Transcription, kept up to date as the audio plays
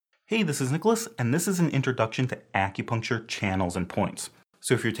Hey, this is Nicholas, and this is an introduction to acupuncture channels and points.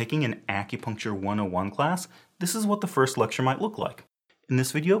 So if you're taking an Acupuncture 101 class, this is what the first lecture might look like. In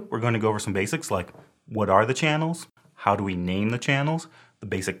this video, we're going to go over some basics like what are the channels, how do we name the channels, the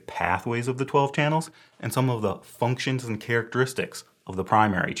basic pathways of the 12 channels, and some of the functions and characteristics of the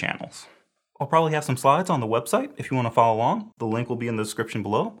primary channels. I'll probably have some slides on the website if you want to follow along. The link will be in the description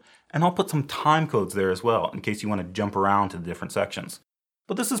below, and I'll put some time codes there as well in case you want to jump around to the different sections.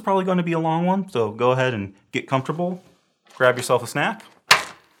 But this is probably going to be a long one, so go ahead and get comfortable, grab yourself a snack,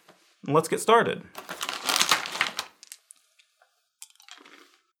 and let's get started.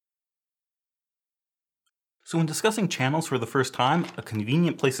 So when discussing channels for the first time, a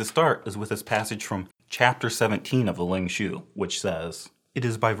convenient place to start is with this passage from chapter 17 of the Ling Shu, which says, "It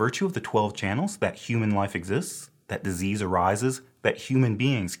is by virtue of the 12 channels that human life exists, that disease arises, that human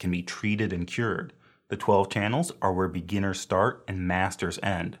beings can be treated and cured. The 12 channels are where beginners start and masters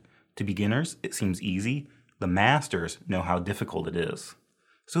end. To beginners, it seems easy. The masters know how difficult it is."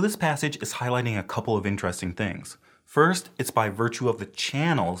 So this passage is highlighting a couple of interesting things. First, it's by virtue of the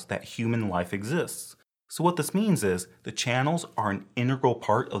channels that human life exists. So what this means is the channels are an integral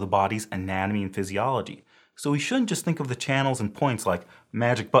part of the body's anatomy and physiology. So we shouldn't just think of the channels and points like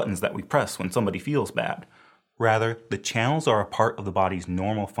magic buttons that we press when somebody feels bad. Rather, the channels are a part of the body's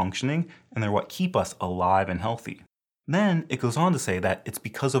normal functioning, and they're what keep us alive and healthy. Then it goes on to say that it's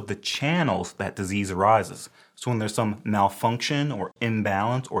because of the channels that disease arises. So when there's some malfunction or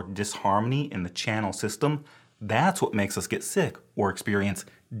imbalance or disharmony in the channel system, that's what makes us get sick or experience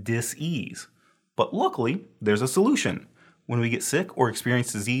dis-ease. But luckily, there's a solution. When we get sick or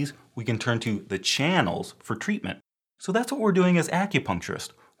experience disease, we can turn to the channels for treatment. So that's what we're doing as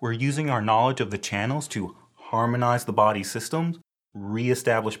acupuncturists. We're using our knowledge of the channels to harmonize the body's systems,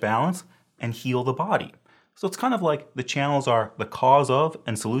 reestablish balance, and heal the body. So it's kind of like the channels are the cause of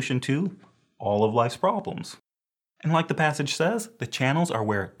and solution to all of life's problems. And like the passage says, the channels are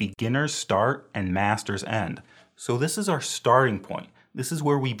where beginners start and masters end. So this is our starting point. This is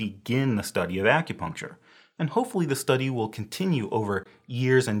where we begin the study of acupuncture. And hopefully the study will continue over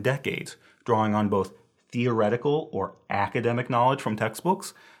years and decades, drawing on both theoretical or academic knowledge from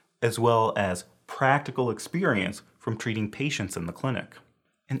textbooks, as well as practical experience from treating patients in the clinic.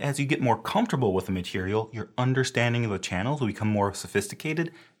 And as you get more comfortable with the material, your understanding of the channels will become more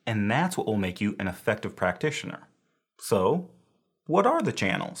sophisticated, and that's what will make you an effective practitioner. So, what are the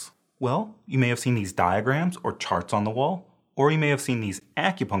channels? Well, you may have seen these diagrams or charts on the wall, or you may have seen these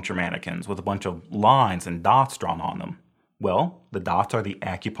acupuncture mannequins with a bunch of lines and dots drawn on them. Well, the dots are the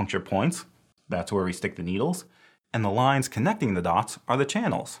acupuncture points, that's where we stick the needles, and the lines connecting the dots are the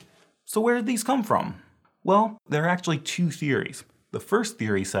channels. So where did these come from? Well, there are actually two theories. The first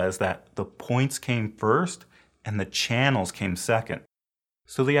theory says that the points came first and the channels came second.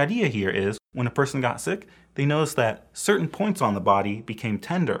 So the idea here is when a person got sick, they noticed that certain points on the body became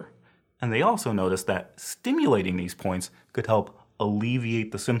tender. And they also noticed that stimulating these points could help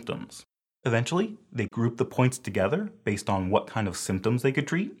alleviate the symptoms. Eventually, they grouped the points together based on what kind of symptoms they could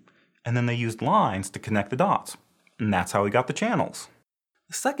treat, and then they used lines to connect the dots. And that's how we got the channels.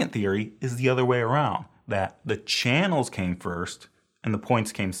 The second theory is the other way around, that the channels came first and the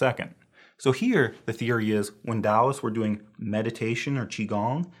points came second. So here, the theory is when Taoists were doing meditation or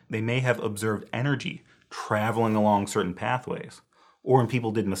Qigong, they may have observed energy traveling along certain pathways. Or when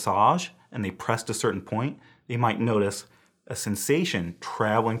people did massage and they pressed a certain point, they might notice a sensation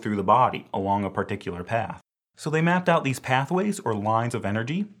traveling through the body along a particular path. So they mapped out these pathways or lines of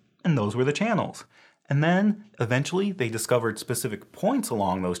energy, and those were the channels. And then, eventually, they discovered specific points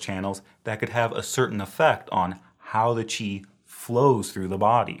along those channels that could have a certain effect on how the qi flows through the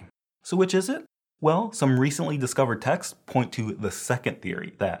body. So which is it? Well, some recently discovered texts point to the second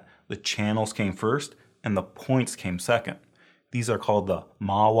theory, that the channels came first and the points came second. These are called the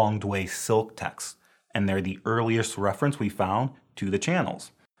Ma Wangdui silk texts, and they're the earliest reference we found to the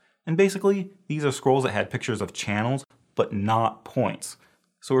channels. And basically, these are scrolls that had pictures of channels, but not points.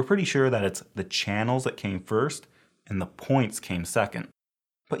 So we're pretty sure that it's the channels that came first and the points came second.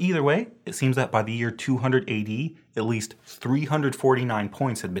 But either way, it seems that by the year 200 AD, at least 349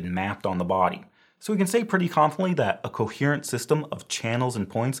 points had been mapped on the body. So we can say pretty confidently that a coherent system of channels and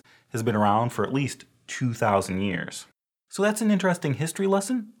points has been around for at least 2,000 years. So that's an interesting history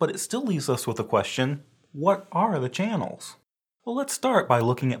lesson, but it still leaves us with the question, what are the channels? Well, let's start by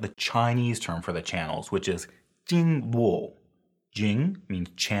looking at the Chinese term for the channels, which is Jing Luo. Jing means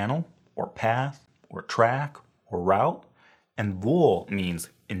channel, or path, or track, or route, and Luo means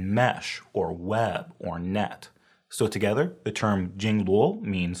enmesh, or web, or net. So together, the term Jing Luo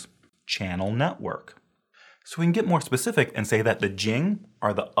means channel network. So we can get more specific and say that the jing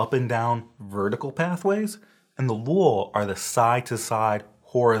are the up and down vertical pathways, and the luo are the side to side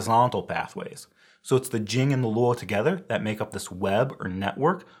horizontal pathways. So it's the jing and the luo together that make up this web or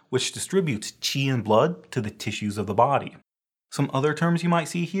network which distributes qi and blood to the tissues of the body. Some other terms you might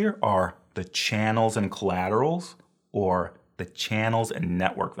see here are the channels and collaterals, or the channels and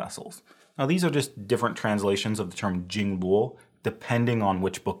network vessels. Now these are just different translations of the term jing luo depending on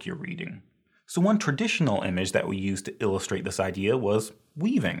which book you're reading. So one traditional image that we used to illustrate this idea was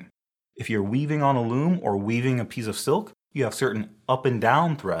weaving. If you're weaving on a loom or weaving a piece of silk, you have certain up and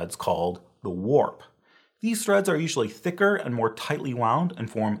down threads called the warp. These threads are usually thicker and more tightly wound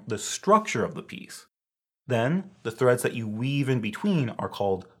and form the structure of the piece. Then, the threads that you weave in between are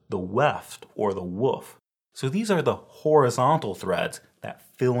called the weft or the woof. So these are the horizontal threads that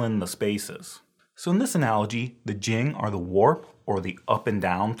fill in the spaces. So in this analogy, the jing are the warp or the up and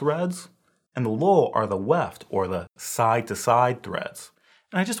down threads, and the luo are the weft or the side to side threads.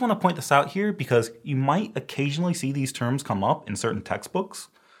 And I just want to point this out here because you might occasionally see these terms come up in certain textbooks.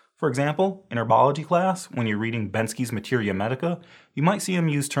 For example, in our biology class, when you're reading Bensky's Materia Medica, you might see him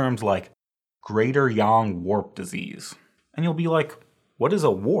use terms like greater yang warp disease. And you'll be like, what is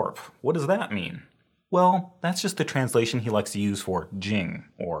a warp? What does that mean? Well, that's just the translation he likes to use for jing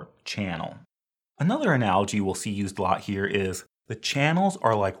or channel. Another analogy we'll see used a lot here is the channels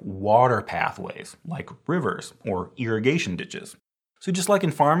are like water pathways, like rivers or irrigation ditches. So just like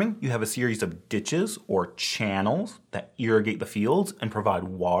in farming, you have a series of ditches or channels that irrigate the fields and provide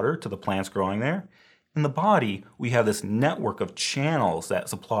water to the plants growing there. In the body, we have this network of channels that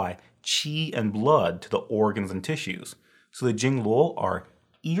supply qi and blood to the organs and tissues. So the jing luo are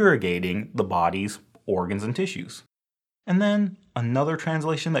irrigating the body's organs and tissues. And then another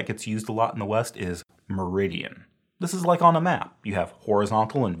translation that gets used a lot in the West is meridian. This is like on a map. You have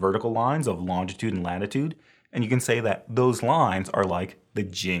horizontal and vertical lines of longitude and latitude, and you can say that those lines are like the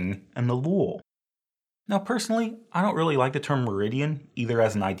jing and the luo. Now personally, I don't really like the term meridian, either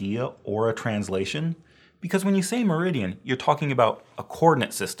as an idea or a translation, because when you say meridian, you're talking about a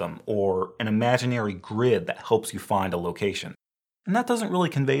coordinate system or an imaginary grid that helps you find a location. And that doesn't really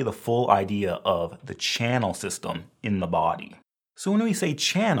convey the full idea of the channel system in the body. So when we say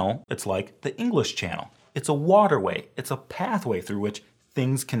channel, it's like the English Channel. It's a waterway, it's a pathway through which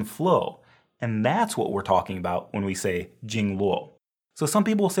things can flow. And that's what we're talking about when we say jing luo. So some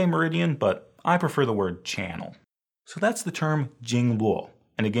people say meridian, but I prefer the word channel. So that's the term jing luo.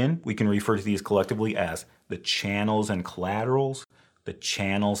 And again, we can refer to these collectively as the channels and collaterals, the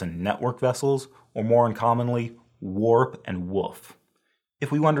channels and network vessels, or more uncommonly, warp and woof.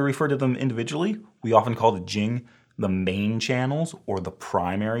 If we want to refer to them individually, we often call the jing the main channels or the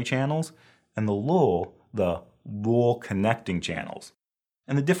primary channels, and the luo the luo connecting channels.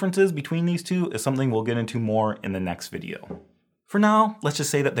 And the differences between these two is something we'll get into more in the next video. For now, let's just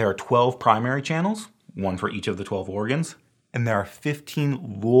say that there are 12 primary channels, one for each of the 12 organs, and there are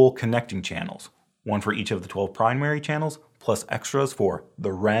 15 luo connecting channels, one for each of the 12 primary channels, plus extras for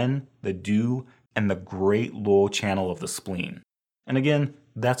the ren, the du, and the great luo channel of the spleen. And again,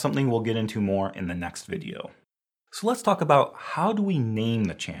 that's something we'll get into more in the next video. So let's talk about how do we name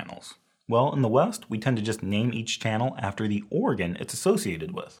the channels? Well, in the West, we tend to just name each channel after the organ it's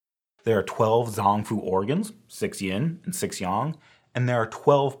associated with. There are 12 zangfu organs, 6 yin and 6 yang, and there are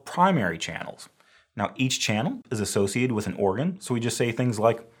 12 primary channels. Now, each channel is associated with an organ, so we just say things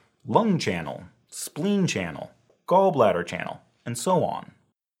like lung channel, spleen channel, gallbladder channel, and so on.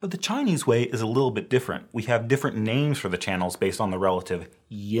 But the Chinese way is a little bit different. We have different names for the channels based on the relative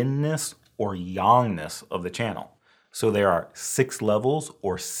yinness or yangness of the channel. So there are 6 levels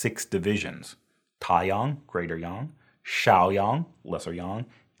or 6 divisions. Taiyang, greater yang, Shaoyang, lesser yang,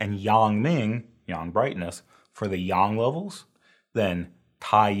 and Yangming, yang brightness, for the yang levels. Then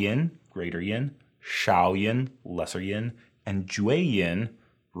Taiyin, greater yin, Shaoyin, lesser yin, and Jueyin,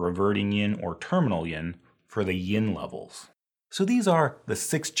 reverting yin or terminal yin, for the yin levels. So these are the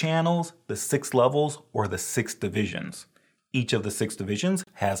 6 channels, the 6 levels, or the 6 divisions. Each of the 6 divisions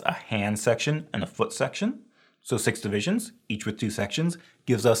has a hand section and a foot section. So 6 divisions, each with 2 sections,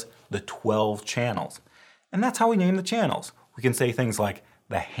 gives us the 12 channels. And that's how we name the channels. We can say things like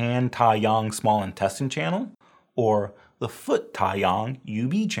the hand taiyang small intestine channel, or the foot taiyang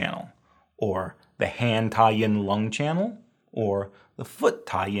UB channel, or the hand taiyin lung channel, or the foot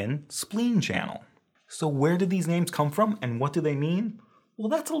taiyin spleen channel. So where did these names come from and what do they mean? Well,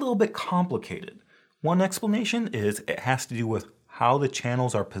 that's a little bit complicated. One explanation is it has to do with how the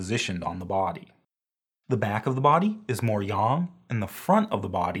channels are positioned on the body. The back of the body is more yang, and the front of the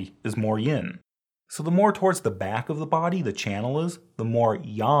body is more yin. So the more towards the back of the body the channel is, the more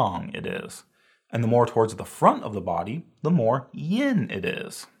yang it is. And the more towards the front of the body, the more yin it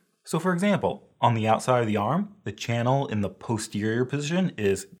is. So for example, on the outside of the arm, the channel in the posterior position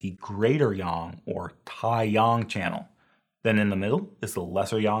is the greater yang or tai yang channel. Then in the middle is the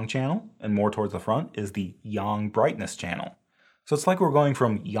lesser yang channel, and more towards the front is the yang brightness channel. So it's like we're going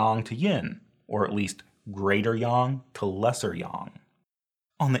from yang to yin, or at least greater yang to lesser yang.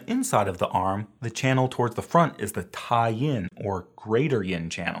 On the inside of the arm, the channel towards the front is the tai yin or greater yin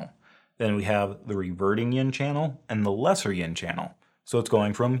channel. Then we have the reverting yin channel and the lesser yin channel. So it's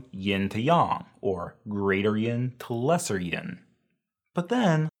going from yin to yang, or greater yin to lesser yin. But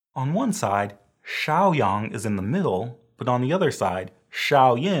then, on one side, shao yang is in the middle, but on the other side,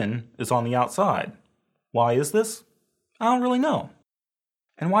 shao yin is on the outside. Why is this? I don't really know.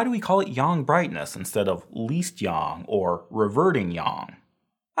 And why do we call it yang brightness instead of least yang or reverting yang?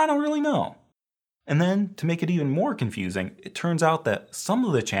 I don't really know. And then, to make it even more confusing, it turns out that some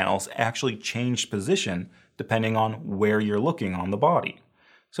of the channels actually changed position depending on where you're looking on the body.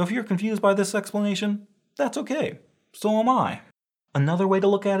 So if you're confused by this explanation, that's okay. So am I. Another way to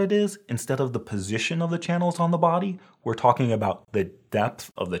look at it is, instead of the position of the channels on the body, we're talking about the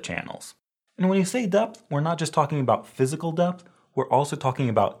depth of the channels. And when you say depth, we're not just talking about physical depth, we're also talking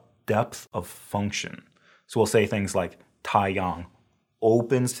about depth of function. So we'll say things like Tai Yang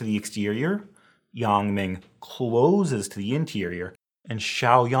opens to the exterior, Yang Ming closes to the interior, and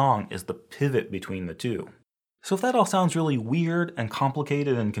Shao Yang is the pivot between the two. So if that all sounds really weird and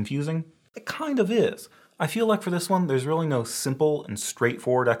complicated and confusing, it kind of is. I feel like for this one, there's really no simple and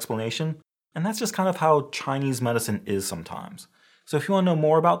straightforward explanation, and that's just kind of how Chinese medicine is sometimes. So if you want to know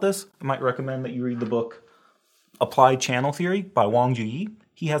more about this, I might recommend that you read the book Applied Channel Theory by Wang Juyi.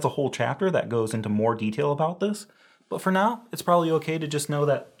 He has a whole chapter that goes into more detail about this. But for now, it's probably okay to just know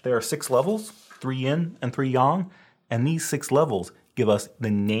that there are 6 levels, 3 yin and 3 yang, and these 6 levels give us the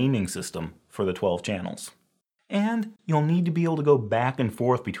naming system for the 12 channels. And you'll need to be able to go back and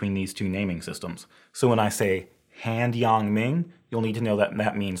forth between these 2 naming systems. So when I say hand yang ming, you'll need to know that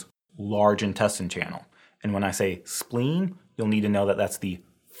that means large intestine channel. And when I say spleen, you'll need to know that that's the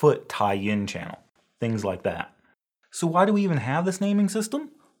foot tai yin channel. Things like that. So why do we even have this naming system?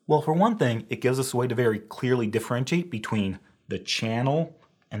 Well, for one thing, it gives us a way to very clearly differentiate between the channel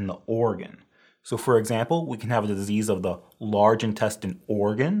and the organ. So for example, we can have a disease of the large intestine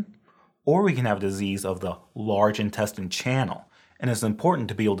organ, or we can have a disease of the large intestine channel. And it's important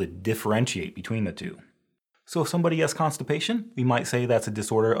to be able to differentiate between the two. So if somebody has constipation, we might say that's a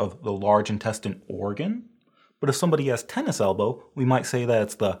disorder of the large intestine organ. But if somebody has tennis elbow, we might say that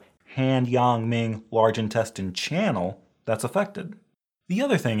it's the hand yang ming large intestine channel that's affected. The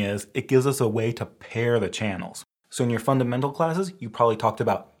other thing is, it gives us a way to pair the channels. So in your fundamental classes, you probably talked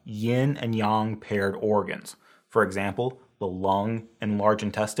about yin and yang paired organs. For example, the lung and large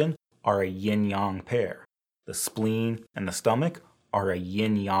intestine are a yin-yang pair. The spleen and the stomach are a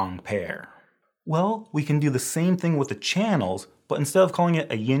yin-yang pair. Well, we can do the same thing with the channels, but instead of calling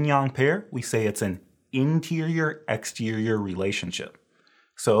it a yin-yang pair, we say it's an interior-exterior relationship.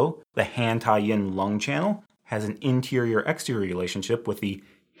 So, the Han-Tai-Yin lung channel has an interior-exterior relationship with the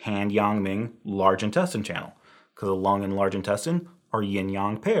Han-Yang-Ming large intestine channel, because the lung and large intestine are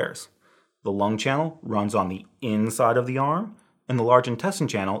yin-yang pairs. The lung channel runs on the inside of the arm, and the large intestine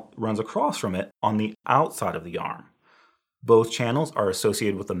channel runs across from it on the outside of the arm. Both channels are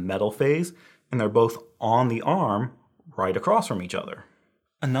associated with the metal phase, and they're both on the arm right across from each other.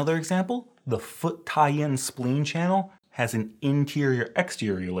 Another example, the foot Tai-Yin spleen channel has an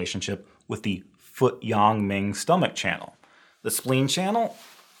interior-exterior relationship with the foot Yang Ming stomach channel. The spleen channel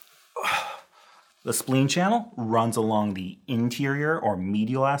runs along the interior or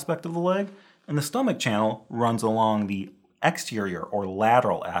medial aspect of the leg, and the stomach channel runs along the exterior or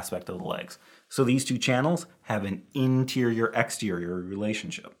lateral aspect of the legs. So these 2 channels have an interior-exterior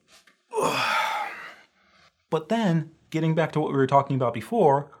relationship. But then, getting back to what we were talking about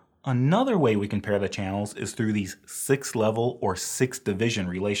before, another way we can pair the channels is through these 6-level or 6-division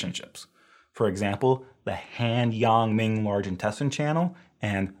relationships. For example, the hand Yang Ming large intestine channel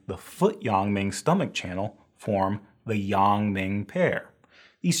and the foot Yang Ming stomach channel form the Yang Ming pair.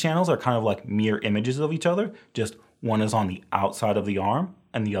 These channels are kind of like mirror images of each other, just one is on the outside of the arm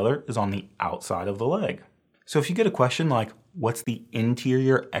and the other is on the outside of the leg. So if you get a question like, what's the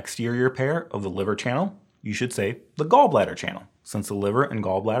interior-exterior pair of the liver channel? You should say the gallbladder channel, since the liver and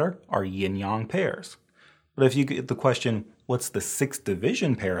gallbladder are yin-yang pairs. But if you get the question, what's the 6th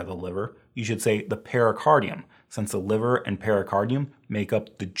division pair of the liver? You should say the pericardium, since the liver and pericardium make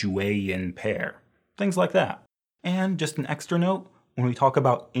up the Jue-yin pair. Things like that. And just an extra note, when we talk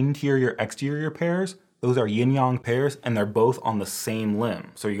about interior-exterior pairs, those are yin-yang pairs, and they're both on the same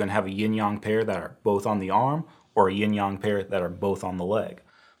limb. So you're going to have a yin-yang pair that are both on the arm, or a yin-yang pair that are both on the leg.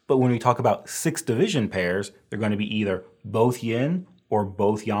 But when we talk about 6 division pairs, they're going to be either both yin or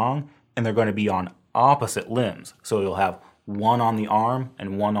both yang, and they're going to be on opposite limbs. So you'll have one on the arm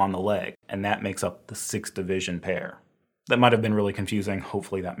and one on the leg, and that makes up the 6 division pair. That might have been really confusing.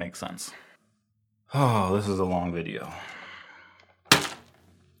 Hopefully that makes sense. Oh, this is a long video.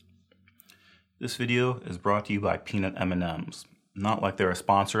 This video is brought to you by Peanut M&Ms. Not like they're a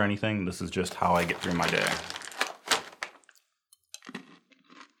sponsor or anything, this is just how I get through my day.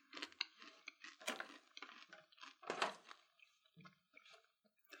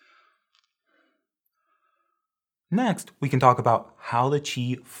 Next, we can talk about how the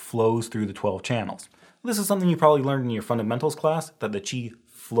qi flows through the 12 channels. This is something you probably learned in your fundamentals class, that the qi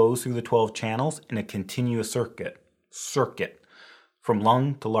flows through the 12 channels in a continuous circuit. From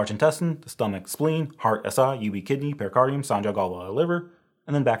lung to large intestine, to stomach, spleen, heart, SI, UB, kidney, pericardium, sanja, gallbladder, liver,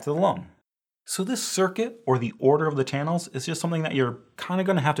 and then back to the lung. So this circuit, or the order of the channels, is just something that you're kind of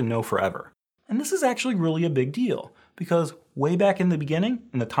going to have to know forever. And this is actually really a big deal, because way back in the beginning,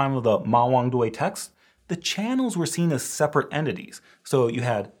 in the time of the Ma Wangdui text, the channels were seen as separate entities. So you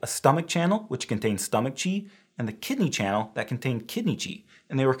had a stomach channel, which contained stomach qi, and the kidney channel that contained kidney qi,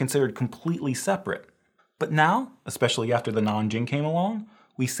 and they were considered completely separate. But now, especially after the Nanjing came along,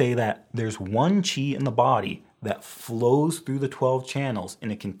 we say that there's one qi in the body that flows through the 12 channels in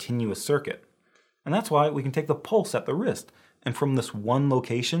a continuous circuit. And that's why we can take the pulse at the wrist, and from this one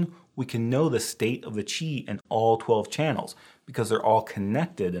location, we can know the state of the qi in all 12 channels, because they're all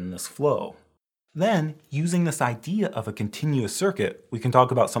connected in this flow. Then, using this idea of a continuous circuit, we can talk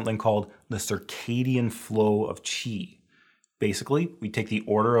about something called the circadian flow of qi. Basically, we take the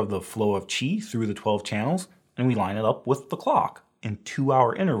order of the flow of qi through the 12 channels, and we line it up with the clock in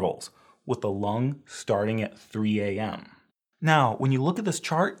 2-hour intervals, with the lung starting at 3 a.m. Now, when you look at this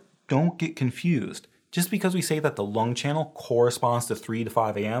chart, don't get confused. Just because we say that the lung channel corresponds to 3 to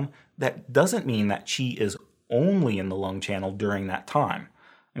 5 a.m., that doesn't mean that qi is only in the lung channel during that time.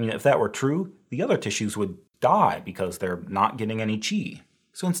 I mean, if that were true, the other tissues would die because they're not getting any qi.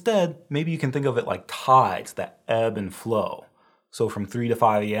 So instead, maybe you can think of it like tides that ebb and flow. So from 3 to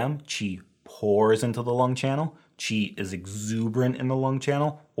 5 a.m., qi pours into the lung channel, qi is exuberant in the lung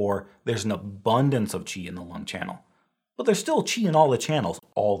channel, or there's an abundance of qi in the lung channel. But there's still qi in all the channels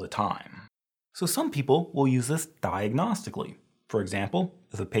all the time. So some people will use this diagnostically. For example,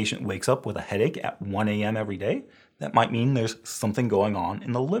 if a patient wakes up with a headache at 1 a.m. every day, that might mean there's something going on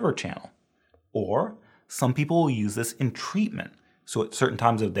in the liver channel. Or some people will use this in treatment. So at certain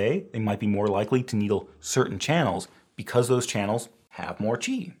times of day, they might be more likely to needle certain channels because those channels have more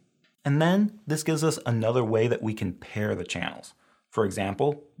qi. And then this gives us another way that we can pair the channels. For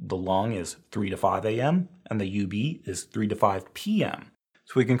example, the lung is 3 to 5 a.m. and the UB is 3 to 5 p.m.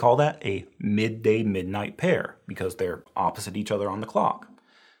 So we can call that a midday-midnight pair because they're opposite each other on the clock.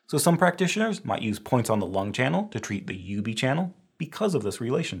 So some practitioners might use points on the lung channel to treat the UB channel because of this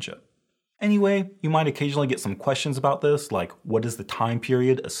relationship. Anyway, you might occasionally get some questions about this, like what is the time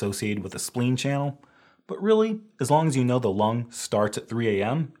period associated with the spleen channel? But really, as long as you know the lung starts at 3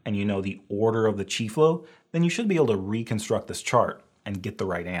 a.m. and you know the order of the qi flow, then you should be able to reconstruct this chart and get the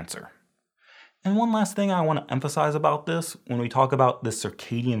right answer. And one last thing I want to emphasize about this, when we talk about the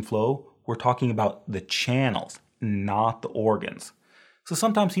circadian flow, we're talking about the channels, not the organs. So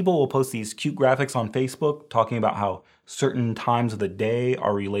sometimes people will post these cute graphics on Facebook talking about how certain times of the day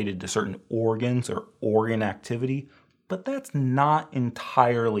are related to certain organs or organ activity, but that's not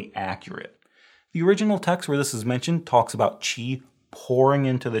entirely accurate. The original text where this is mentioned talks about qi pouring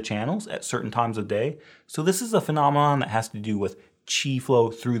into the channels at certain times of day, so this is a phenomenon that has to do with qi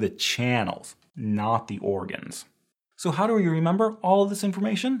flow through the channels, not the organs. So how do we remember all of this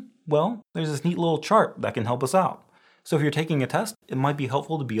information? Well, there's this neat little chart that can help us out. So if you're taking a test, it might be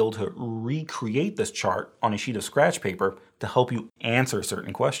helpful to be able to recreate this chart on a sheet of scratch paper to help you answer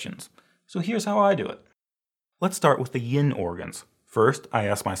certain questions. So here's how I do it. Let's start with the yin organs. First, I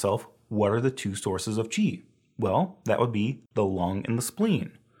ask myself, what are the 2 sources of qi? Well, that would be the lung and the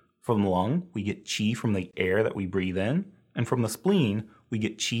spleen. From the lung, we get qi from the air that we breathe in, and from the spleen, we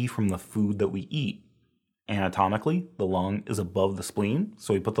get qi from the food that we eat. Anatomically, the lung is above the spleen,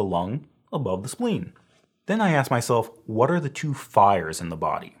 so we put the lung above the spleen. Then I ask myself, what are the 2 fires in the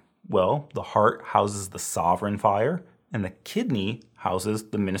body? Well, the heart houses the sovereign fire, and the kidney houses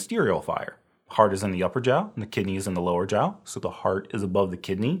the ministerial fire. The heart is in the upper jiao, and the kidney is in the lower jiao, so the heart is above the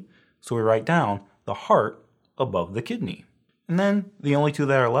kidney. So we write down the heart above the kidney. And then the only 2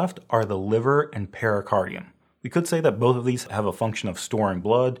 that are left are the liver and pericardium. We could say that both of these have a function of storing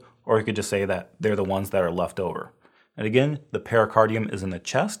blood or you could just say that they're the ones that are left over. And again, the pericardium is in the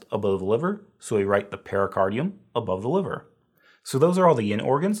chest above the liver, so we write the pericardium above the liver. So those are all the yin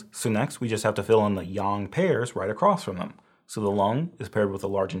organs, so next we just have to fill in the yang pairs right across from them. So the lung is paired with the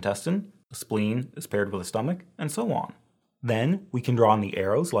large intestine, the spleen is paired with the stomach, and so on. Then we can draw in the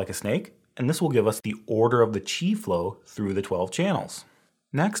arrows like a snake, and this will give us the order of the qi flow through the 12 channels.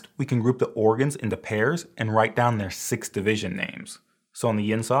 Next, we can group the organs into pairs and write down their 6 division names. So on the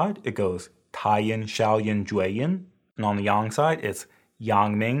yin side, it goes Taiyin, Shaoyin, Jueyin, and on the yang side, it's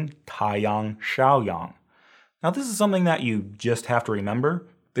Yangming, Taiyang, Shaoyang. Now this is something that you just have to remember.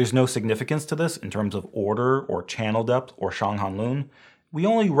 There's no significance to this in terms of order or channel depth or Shanghan Lun. We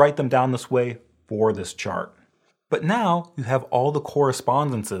only write them down this way for this chart. But now you have all the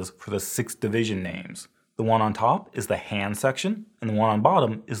correspondences for the 6 division names. The one on top is the hand section, and the one on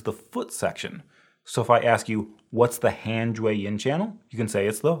bottom is the foot section. So if I ask you, what's the hand Jue Yin channel? You can say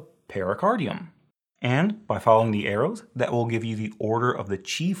it's the pericardium. And by following the arrows, that will give you the order of the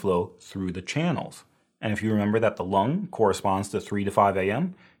qi flow through the channels. And if you remember that the lung corresponds to 3 to 5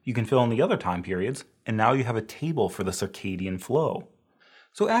 a.m., you can fill in the other time periods, and now you have a table for the circadian flow.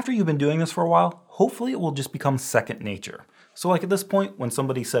 So after you've been doing this for a while, hopefully it will just become second nature. So like at this point, when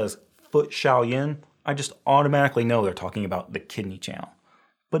somebody says foot Shao Yin, I just automatically know they're talking about the kidney channel.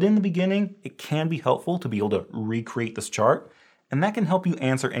 But in the beginning, it can be helpful to be able to recreate this chart, and that can help you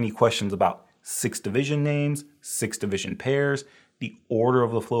answer any questions about 6 division names, 6 division pairs, the order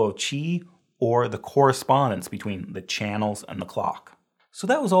of the flow of qi, or the correspondence between the channels and the clock. So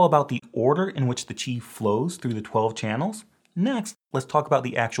that was all about the order in which the qi flows through the 12 channels. Next, let's talk about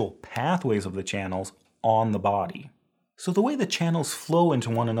the actual pathways of the channels on the body. So the way the channels flow into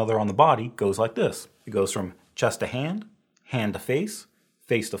one another on the body goes like this. It goes from chest to hand to face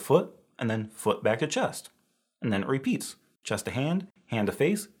to foot, and then foot back to chest. And then it repeats. Chest to hand to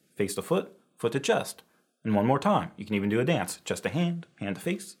face to foot to chest. And one more time. You can even do a dance. Chest to hand to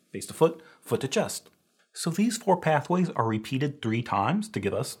face to foot to chest. So these 4 pathways are repeated 3 times to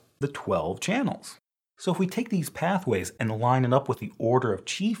give us the 12 channels. So if we take these pathways and line it up with the order of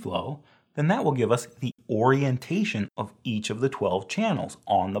qi flow, then that will give us the orientation of each of the 12 channels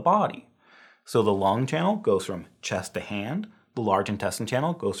on the body. So the lung channel goes from chest to hand, the large intestine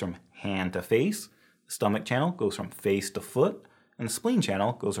channel goes from hand to face, the stomach channel goes from face to foot, and the spleen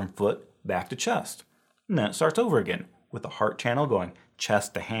channel goes from foot back to chest. And then it starts over again, with the heart channel going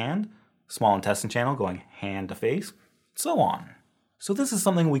chest to hand, small intestine channel going hand to face, so on. So this is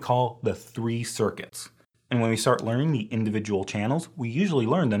something we call the 3 circuits. And when we start learning the individual channels, we usually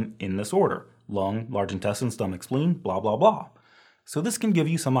learn them in this order. Lung, large intestine, stomach, spleen, blah, blah, blah. So this can give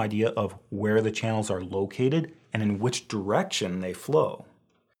you some idea of where the channels are located and in which direction they flow.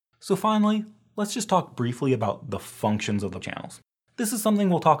 So finally, let's just talk briefly about the functions of the channels. This is something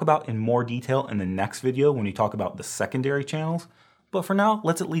we'll talk about in more detail in the next video when we talk about the secondary channels. But for now,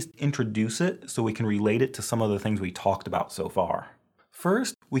 let's at least introduce it so we can relate it to some of the things we talked about so far.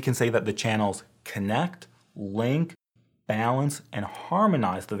 First, we can say that the channels connect, link, balance, and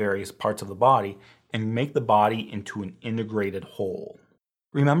harmonize the various parts of the body and make the body into an integrated whole.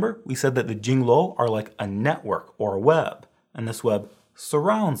 Remember, we said that the Jingluo are like a network or a web, and this web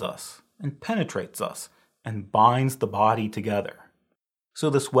surrounds us and penetrates us and binds the body together. So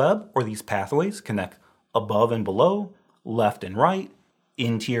this web or these pathways connect above and below, left and right,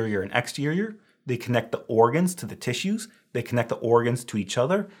 interior and exterior. They connect the organs to the tissues, they connect the organs to each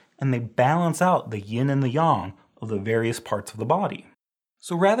other, and they balance out the yin and the yang of the various parts of the body.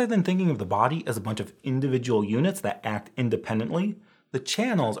 So rather than thinking of the body as a bunch of individual units that act independently, the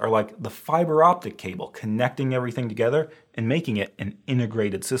channels are like the fiber optic cable connecting everything together and making it an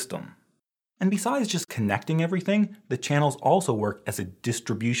integrated system. And besides just connecting everything, the channels also work as a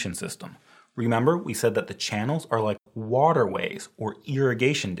distribution system. Remember, we said that the channels are like waterways or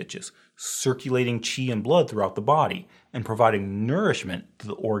irrigation ditches, circulating qi and blood throughout the body and providing nourishment to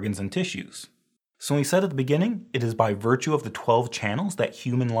the organs and tissues. So we said at the beginning, it is by virtue of the 12 channels that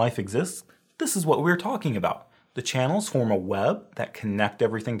human life exists. This is what we're talking about. The channels form a web that connect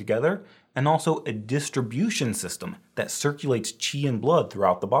everything together and also a distribution system that circulates qi and blood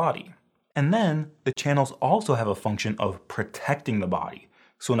throughout the body. And then the channels also have a function of protecting the body.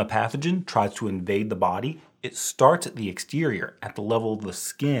 So when a pathogen tries to invade the body, it starts at the exterior, at the level of the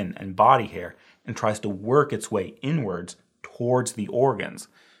skin and body hair, and tries to work its way inwards towards the organs.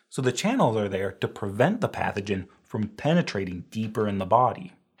 So the channels are there to prevent the pathogen from penetrating deeper in the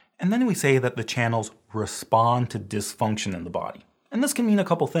body. And then we say that the channels respond to dysfunction in the body. And this can mean a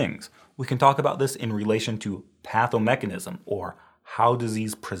couple things. We can talk about this in relation to pathomechanism, or how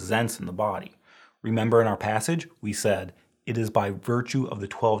disease presents in the body. Remember in our passage, we said, it is by virtue of the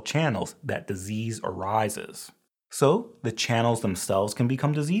 12 channels that disease arises. So, the channels themselves can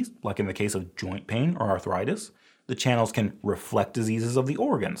become diseased, like in the case of joint pain or arthritis. The channels can reflect diseases of the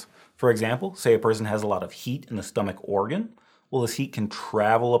organs. For example, say a person has a lot of heat in the stomach organ. Well, this heat can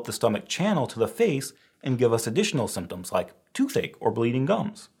travel up the stomach channel to the face and give us additional symptoms like toothache or bleeding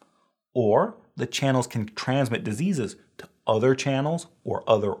gums. Or the channels can transmit diseases to other channels or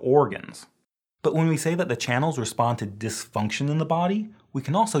other organs. But when we say that the channels respond to dysfunction in the body, we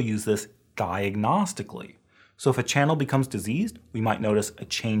can also use this diagnostically. So if a channel becomes diseased, we might notice a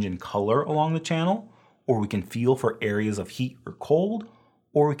change in color along the channel, or we can feel for areas of heat or cold,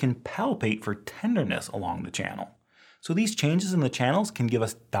 or we can palpate for tenderness along the channel. So these changes in the channels can give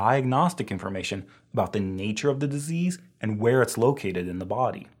us diagnostic information about the nature of the disease and where it's located in the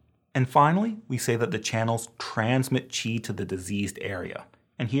body. And finally, we say that the channels transmit qi to the diseased area.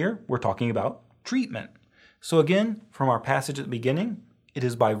 And here we're talking about treatment. So again, from our passage at the beginning, it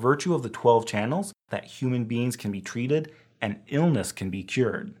is by virtue of the 12 channels that human beings can be treated and illness can be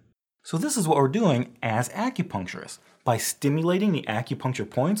cured. So this is what we're doing as acupuncturists. By stimulating the acupuncture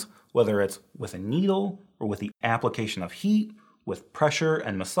points, whether it's with a needle or with the application of heat, with pressure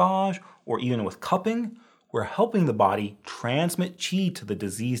and massage, or even with cupping, we're helping the body transmit qi to the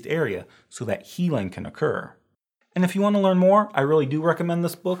diseased area so that healing can occur. And if you want to learn more, I really do recommend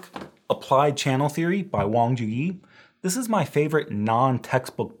this book, Applied Channel Theory by Wang Juyi. This is my favorite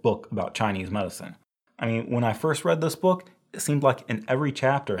non-textbook book about Chinese medicine. I mean, when I first read this book, it seemed like in every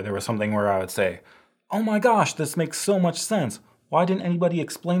chapter there was something where I would say, "Oh my gosh, this makes so much sense. Why didn't anybody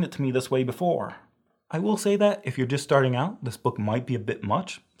explain it to me this way before?" I will say that if you're just starting out, this book might be a bit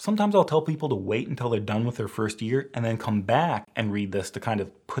much. Sometimes I'll tell people to wait until they're done with their first year and then come back and read this to kind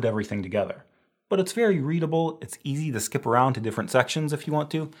of put everything together. But it's very readable, it's easy to skip around to different sections if you want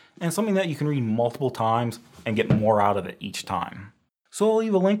to, and it's something that you can read multiple times and get more out of it each time. So I'll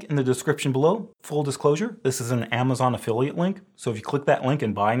leave a link in the description below. Full disclosure, this is an Amazon affiliate link, so if you click that link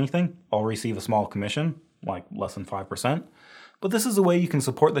and buy anything, I'll receive a small commission, like less than 5%. But this is a way you can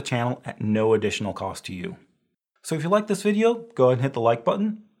support the channel at no additional cost to you. So if you like this video, go ahead and hit the like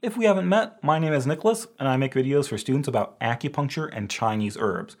button. If we haven't met, my name is Nicholas, and I make videos for students about acupuncture and Chinese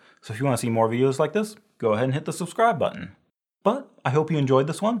herbs. So if you want to see more videos like this, go ahead and hit the subscribe button. But I hope you enjoyed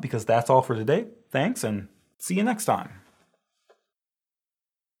this one, because that's all for today. Thanks, and see you next time.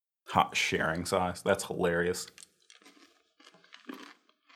 Hot sharing size, that's hilarious.